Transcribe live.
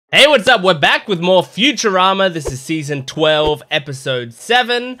Hey, what's up? We're back with more Futurama. This is season 12, episode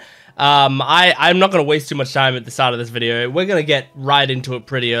 7. I'm not going to waste too much time at the start of this video. We're going to get right into it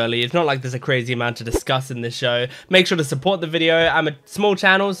pretty early. It's not like there's a crazy amount to discuss in this show. Make sure to support the video. I'm a small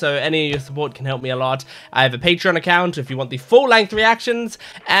channel, so any of your support can help me a lot. I have a Patreon account if you want the full-length reactions,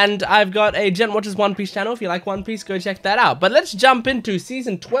 and I've got a Gent Watches One Piece channel. If you like One Piece, go check that out. But let's jump into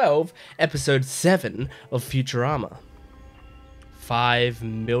season 12, episode 7 of Futurama. 5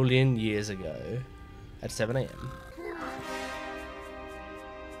 million years ago at 7 AM.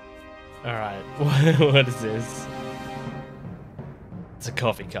 Alright, what is this? It's a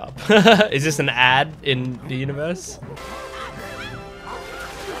coffee cup. Is this an ad in the universe?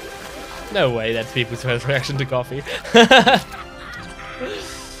 No way, that's people's first reaction to coffee.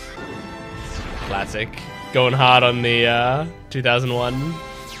 Classic. Going hard on the 2001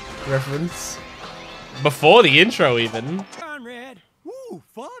 reference. Before the intro even. Ooh,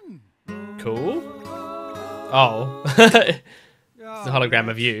 fun. Cool. Oh. It's a hologram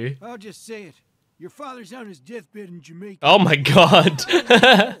of you. I'll just say it. Your father's on his deathbed in Jamaica. Oh my god.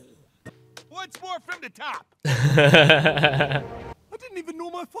 Once more from the top. I didn't even know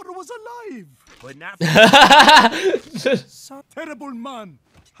my father was alive. But not so terrible man.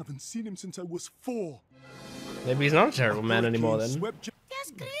 Haven't seen him since I was 4. Maybe he's not a terrible man anymore then.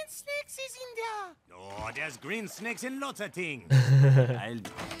 There's green snakes is in there. Oh, there's green snakes in lots of things.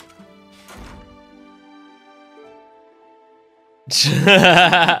 So,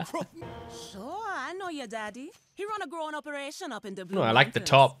 I know your daddy. He run a growing operation up in the Blue No, I like the Mountains.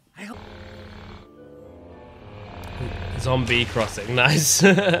 top. Zombie crossing, nice.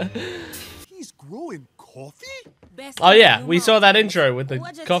 He's growing coffee? Best Oh yeah, in we the saw that world. intro with the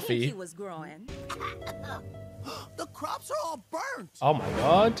What'd you think coffee. he was growing? The crops are all burnt. Oh my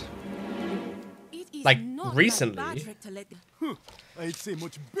god. It is Like, not recently. Patrick to let I'd say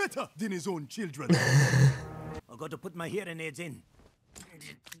much better than his own children. I've got to put my hearing aids in.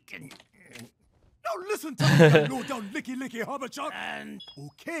 Now listen to me, you low-down licky-licky hobberchop. And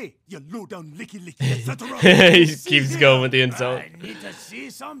okay, you low-down licky-licky, etc. He keeps going with the insult. I need to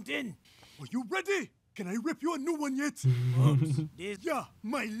see something. Are you ready? Can I rip you a new one yet? Yeah,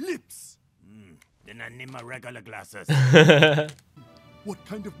 my lips. Then I need my regular glasses. What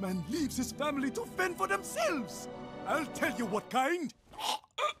kind of man leaves his family to fend for themselves? I'll tell you what kind.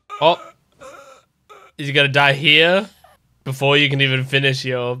 Oh. Is he gonna die here? Before you can even finish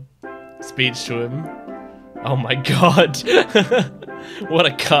your speech to him? Oh my god. What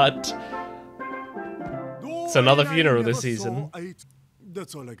a cut. It's another funeral this season.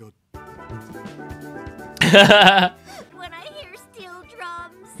 That's all I got. When I hear steel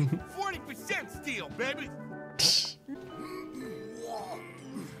drums. 40% steel, baby.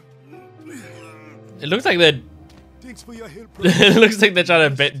 It looks like they're Thanks for your help. it looks like they're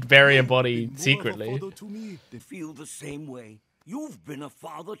trying to bury a body secretly. They feel the same way. You've been a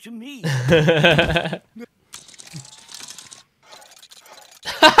father to me.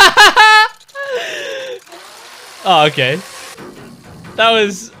 Oh, okay. That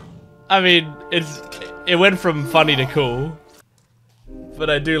was, I mean, it went from funny to cool.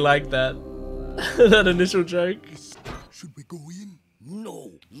 But I do like that. That initial joke. Should we go in?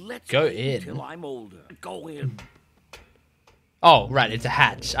 No, let's Go wait in. Until I'm older. Go in. Oh, right, it's a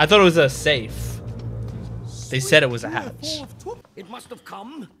hatch. I thought it was a safe. They said it was a hatch. It must have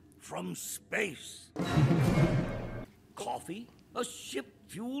come from space. Coffee? A ship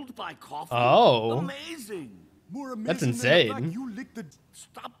fueled by coffee? Oh. Amazing. More amazing That's than the fact insane. you licked the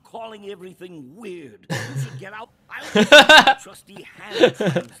Stop calling everything weird. You should get out. I'll trusty hand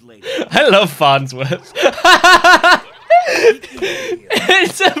translator. I love Farnsworth.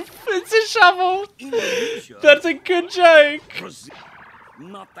 It's a shovel. Indonesia. That's a good joke. Brazil.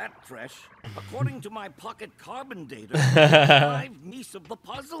 Not that fresh. According to my pocket carbon data, 5 piece of the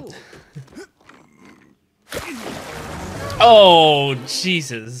puzzle. Oh,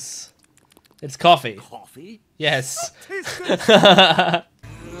 Jesus. It's coffee. Coffee? Yes.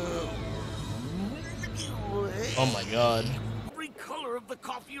 Oh my god. Every color of the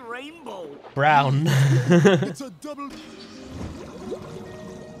coffee rainbow. Brown. It's a double.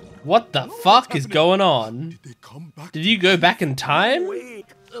 What the fuck is going on? They come back. Did you go back in time? Wait,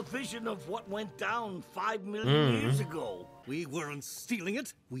 a vision of what went down 5 million years ago. We weren't stealing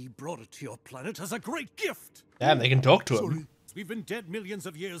it. We brought it to your planet as a great gift. Damn, they can talk to him. Sorry. We've been dead millions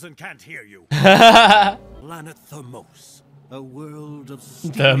of years and can't hear you. Planet Thermos. A world of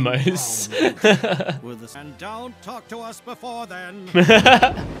Thermos. And don't talk to us before then.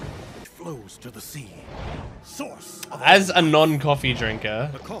 It flows to the sea. Source of As a non-coffee drinker,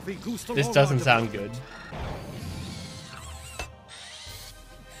 the coffee goose this doesn't sound good.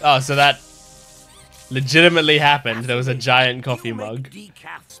 Oh, so that legitimately happened. There was a giant coffee mug.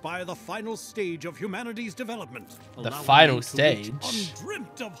 By the final stage of humanity's development. The allowing final you to reach stage?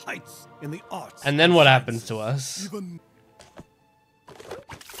 undreamt of heights in the arts. And then what happens to us? Even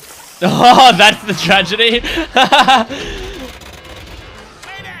Oh, that's the tragedy.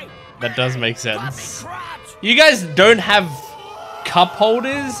 That does make sense. You guys don't have cup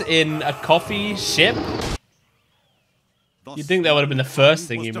holders in a coffee ship? You'd think that would have been the first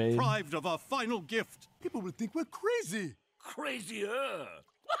thing you made. Deprived of a final gift. people will think we're crazy. Crazier.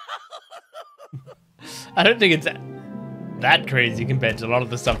 I don't think it's that crazy compared to a lot of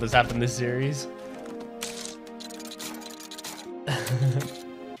the stuff that's happened this series.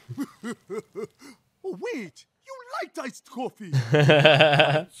 Oh wait, you liked iced coffee.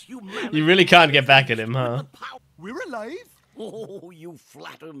 You really can't get back at him, huh? We're alive. Oh, you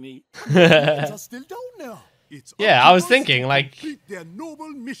flatter me. It's us still down there. It's Yeah, up I to was us thinking, to like, complete their noble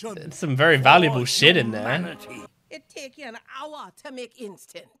mission. there's some very valuable shit in there. Humanity. It take you an hour to make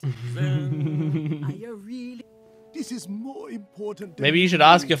instant. Are you really? This is more important. Than Maybe you should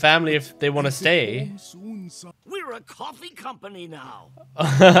ask your family if they want to Get stay. home soon, son. We're a coffee company now.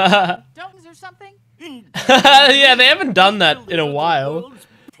 Donuts or something? Yeah, they haven't done that in a while.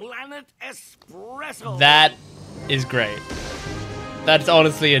 Planet Espresso. That is great. That's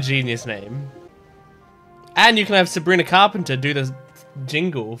honestly a genius name. And you can have Sabrina Carpenter do the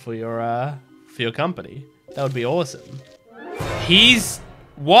jingle for your company. That would be awesome. He's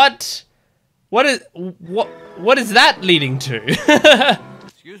what? What is that leading to?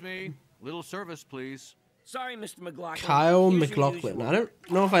 Excuse me, little service, please. Sorry, Mr. McLaughlin. Kyle Here's your McLaughlin. usual. I don't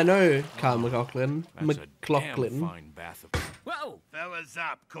know if I know Kyle McLaughlin. That's a damn McLaughlin. fine bath of... Whoa. Fellas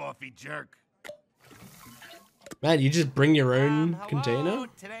up, coffee jerk. Man, you just bring your own container?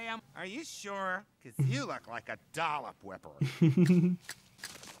 Today Are you sure? Because you look like a dollop whipper.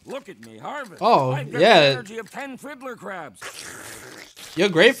 Look at me, Harvest. Oh, I've got the yeah. energy of 10 fiddler crabs. You're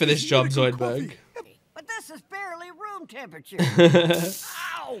great for this job, Zoidberg. But this is barely room temperature.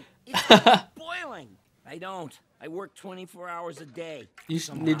 Ow! It's boiling. I don't. I work 24 hours a day. You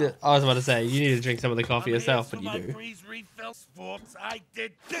need to. I was about to say you need to drink some of the coffee yourself, but you do. Refills, folks. I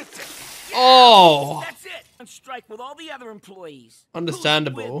did this. Oh, That's it. On strike with all the other employees.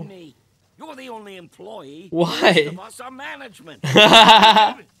 Understandable. Who's with me? You're the only employee. Why? The rest of us are management.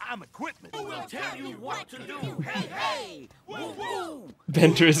 I'm equipment. Who will tell you what to do? Hey, hey! Woo, woo!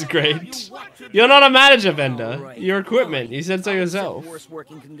 Bender is great. You're not a manager, Bender. You're equipment. You said so yourself. Worse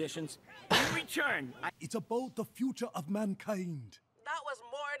working conditions. In return, It's about the future of mankind. That was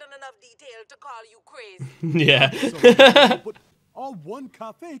more than enough detail to call you crazy. Yeah. But our one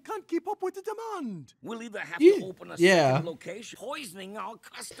cafe can't keep up with the demand. we'll either have You- to open a yeah. second location, poisoning our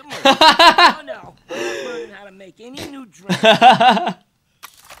customers. Oh no, I'm not learning how to make any new drink. That's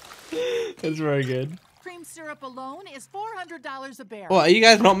very good. Cream syrup alone is $400 a barrel. Well, are you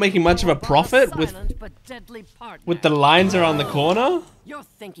guys not making much of a profit with the lines around the corner? You're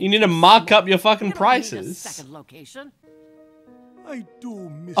thinking You need to mark up your fucking prices. second location. I do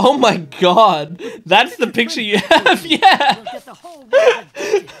miss. Oh my god, that's the picture you have. Yeah. We'll get the whole world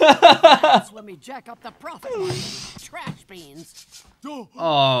addicted. That's when we jack up the profit margin. Trash beans.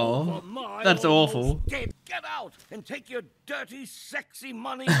 Oh, My that's almost awful. dead. Get out and take your dirty, sexy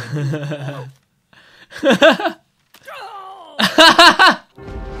money with you.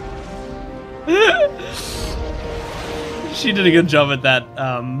 She did a good job at that.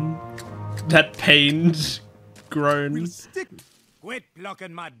 That pained groan. We'll stick. Quit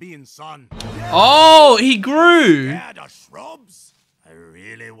plucking my beans, son. Oh, he grew. Yeah, the shrubs. I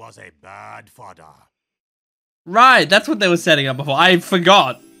really was a bad father. Right, that's what they were setting up before. I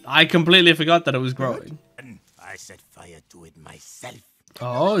forgot. I completely forgot that it was growing. And I set fire to it myself.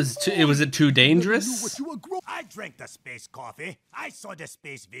 Oh, was it too dangerous? What you were growing. I drank the space coffee. I saw the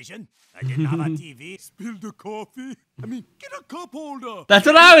space vision. I didn't have a TV. Spill the coffee. I mean, get a cup holder. That's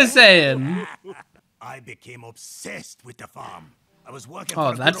what I was saying. I became obsessed with the farm. I was working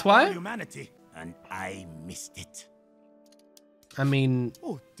Oh, for the that's good of all why? humanity, and I missed it. I mean,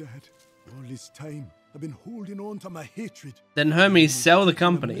 Oh, Dad. All this time, I've been holding on to my hatred. then Hermes, sell the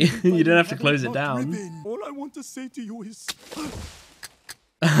company. You don't have to close it down. Ribbon. All I want to say to you is,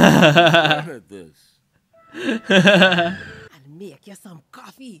 At this. I'll make you some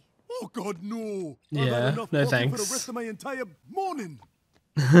coffee. oh God, no. Yeah, I've had enough no coffee for thanks. the rest of my entire morning.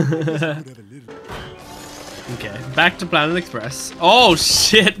 I guess I could have a little. Okay, back to Planet Express. Oh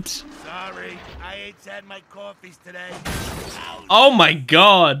shit! Sorry, I ain't had my coffees today. Oh my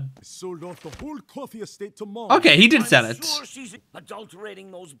god! I sold off the whole coffee estate to Mom. Okay, he did sell it. Sure, she's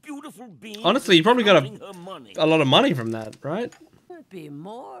adulterating those beautiful beans. Honestly, you probably got counting her money. a lot of money from that, right? couldn't be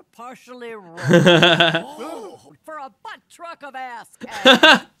more partially wrong. For a butt truck of ass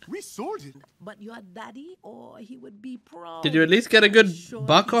cash. We sorted. But your daddy, or he would be proud. Did you at least get a good Sure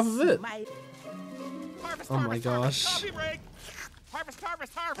buck he off of it? smiled. Harvest, Oh my harvest, gosh. harvest, coffee break. Harvest,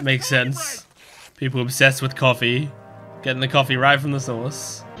 harvest, harvest. Makes coffee sense. People obsessed with coffee. Getting the coffee right from the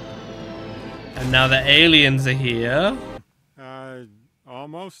source. And now the aliens are here.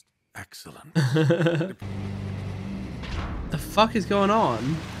 Almost. Excellent. The fuck is going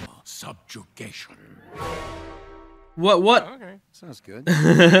on? Subjugation. What? Okay, sounds good.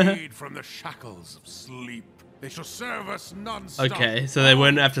 Freed from the shackles of sleep. They shall serve us non-stop. Okay, so they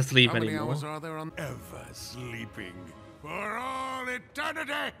won't have to sleep How many anymore. hours are there on ever sleeping? For all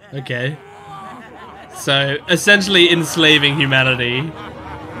eternity. Okay. So, essentially enslaving humanity,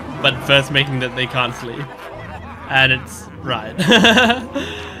 but first making that they can't sleep. And it's... right.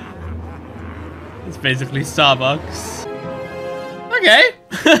 It's basically Starbucks. Okay.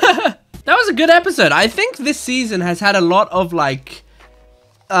 That was a good episode. I think this season has had a lot of, like...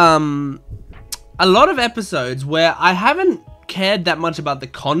 a lot of episodes where I haven't cared that much about the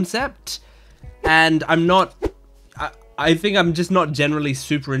concept, and I'm not... I think I'm just not generally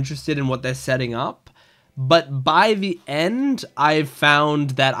super interested in what they're setting up. But by the end, I've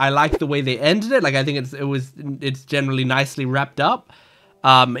found that I like the way they ended it. Like, I think it's generally nicely wrapped up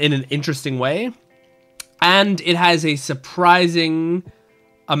in an interesting way. And it has a surprising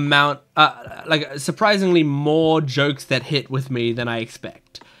amount, like surprisingly more jokes that hit with me than I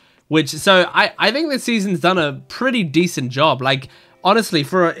expect. So I think this season's done a pretty decent job. Like, honestly,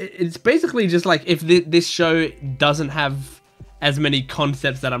 it's basically just like if this show doesn't have as many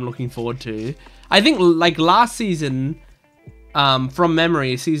concepts that I'm looking forward to. I think like last season, from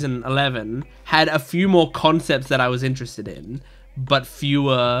memory, season 11 had a few more concepts that I was interested in, but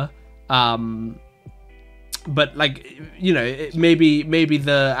fewer. But like, you know, maybe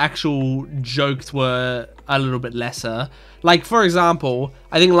the actual jokes were a little bit lesser. Like, for example,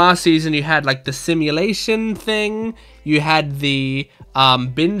 I think last season you had like the simulation thing. You had the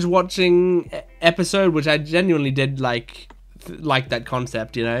binge watching episode, which I genuinely did like that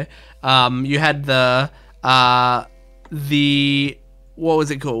concept, you know. You had the what was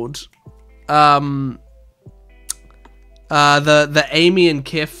it called? The Amy and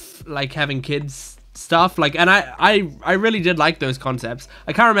Kif like having kids stuff, like, and I really did like those concepts.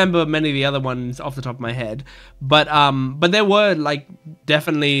 I can't remember many of the other ones off the top of my head, but there were like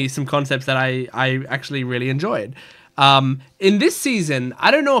definitely some concepts that I actually really enjoyed. In this season,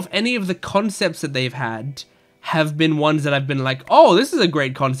 I don't know if any of the concepts that they've had have been ones that I've been like, oh, this is a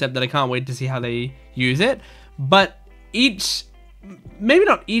great concept that I can't wait to see how they use it. But maybe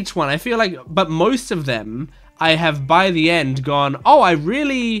not each one, I feel like, but most of them I have by the end gone, oh, I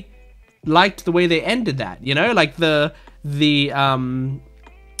really liked the way they ended that, you know, like the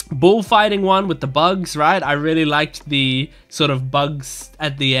bullfighting one with the bugs, right? I really liked the sort of bugs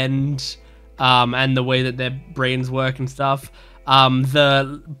at the end, and the way that their brains work and stuff.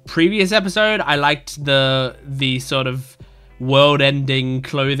 The previous episode, I liked the sort of world-ending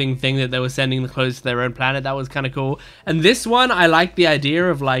clothing thing that they were sending the clothes to their own planet. That was kind of cool. And this one, I like the idea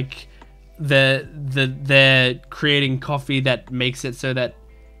of like they're creating coffee that makes it so that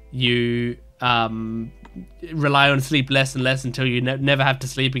you rely on sleep less and less until you never have to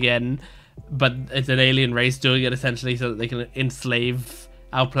sleep again. But it's an alien race doing it essentially so that they can enslave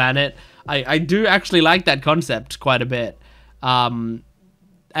our planet. I do actually like that concept quite a bit. And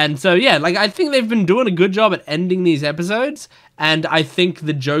so, yeah, like, I think they've been doing a good job at ending these episodes, and I think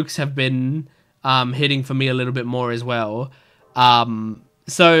the jokes have been hitting for me a little bit more as well.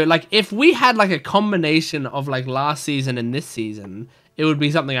 So, like, if we had, like, a combination of, like, last season and this season, it would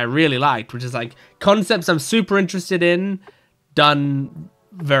be something I really liked, which is, like, concepts I'm super interested in, done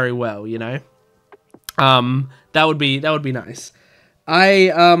very well, you know? That would be nice.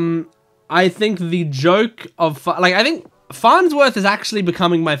 I think the joke of, like, I think Farnsworth is actually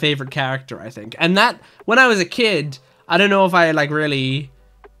becoming my favorite character, I think. And that, when I was a kid, I don't know if I, like, really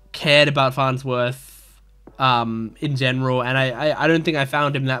cared about Farnsworth in general, and I don't think I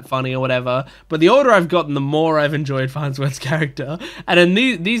found him that funny or whatever. But the older I've gotten, the more I've enjoyed Farnsworth's character. And in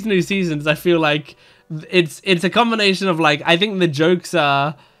these new seasons, I feel like it's a combination of, like, I think the jokes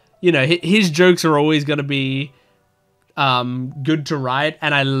are, you know, his jokes are always going to be good to write,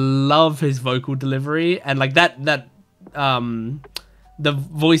 and I love his vocal delivery, and like that the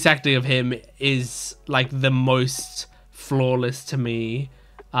voice acting of him is like the most flawless to me.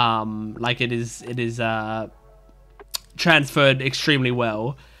 Like it is transferred extremely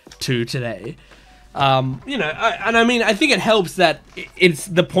well to today. You know, I mean, I think it helps that it's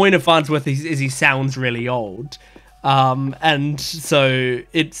the point of Farnsworth is he sounds really old. And so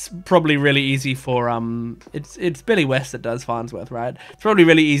it's probably really easy for it's Billy West that does Farnsworth, right? It's probably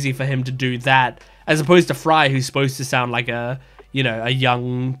really easy for him to do that as opposed to Fry, who's supposed to sound like a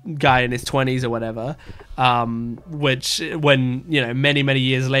young guy in his 20s or whatever. Which when many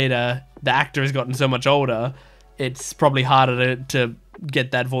years later the actor has gotten so much older, it's probably harder to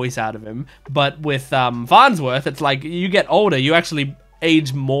get that voice out of him. But with Farnsworth, it's like you get older, you actually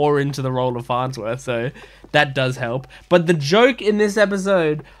age more into the role of Farnsworth, so that does help. But the joke in this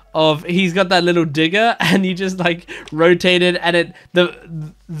episode of he's got that little digger and he just like rotated, and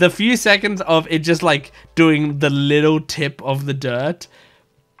the few seconds of it just like doing the little tip of the dirt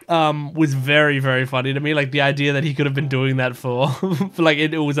was very, very funny to me. Like the idea that he could have been doing that for like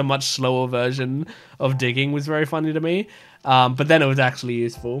it was a much slower version of digging was very funny to me. But then it was actually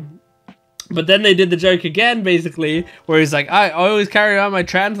useful. But then they did the joke again, basically, where he's like, I always carry around my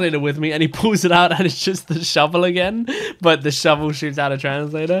translator with me, and he pulls it out, and it's just the shovel again, but the shovel shoots out a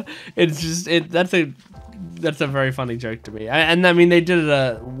translator. It's just, that's a very funny joke to me. And I mean, they did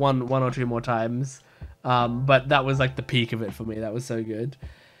it one or two more times, but that was like the peak of it for me. That was so good.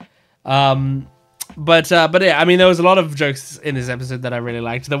 But yeah, I mean, there was a lot of jokes in this episode that I really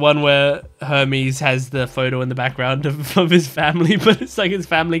liked. The one where Hermes has the photo in the background of his family, but it's like his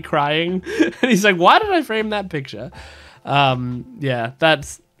family crying. And he's like, why did I frame that picture? Yeah,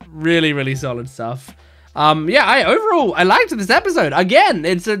 that's really, really solid stuff. Yeah, overall, I liked this episode. Again,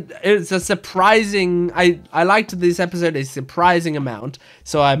 it's a surprising, I liked this episode a surprising amount.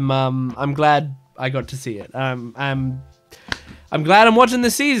 So I'm glad I got to see it. I'm glad I'm watching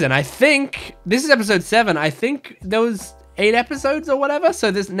this season. I think this is episode 7. I think there was 8 episodes or whatever. So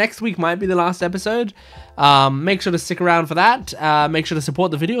this next week might be the last episode. Make sure to stick around for that. Make sure to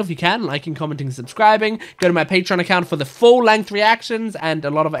support the video if you can, liking, commenting, subscribing. Go to my Patreon account for the full length reactions and a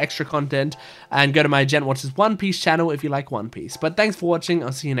lot of extra content. And go to my Gent Watches One Piece channel if you like One Piece. But thanks for watching.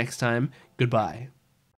 I'll see you next time. Goodbye.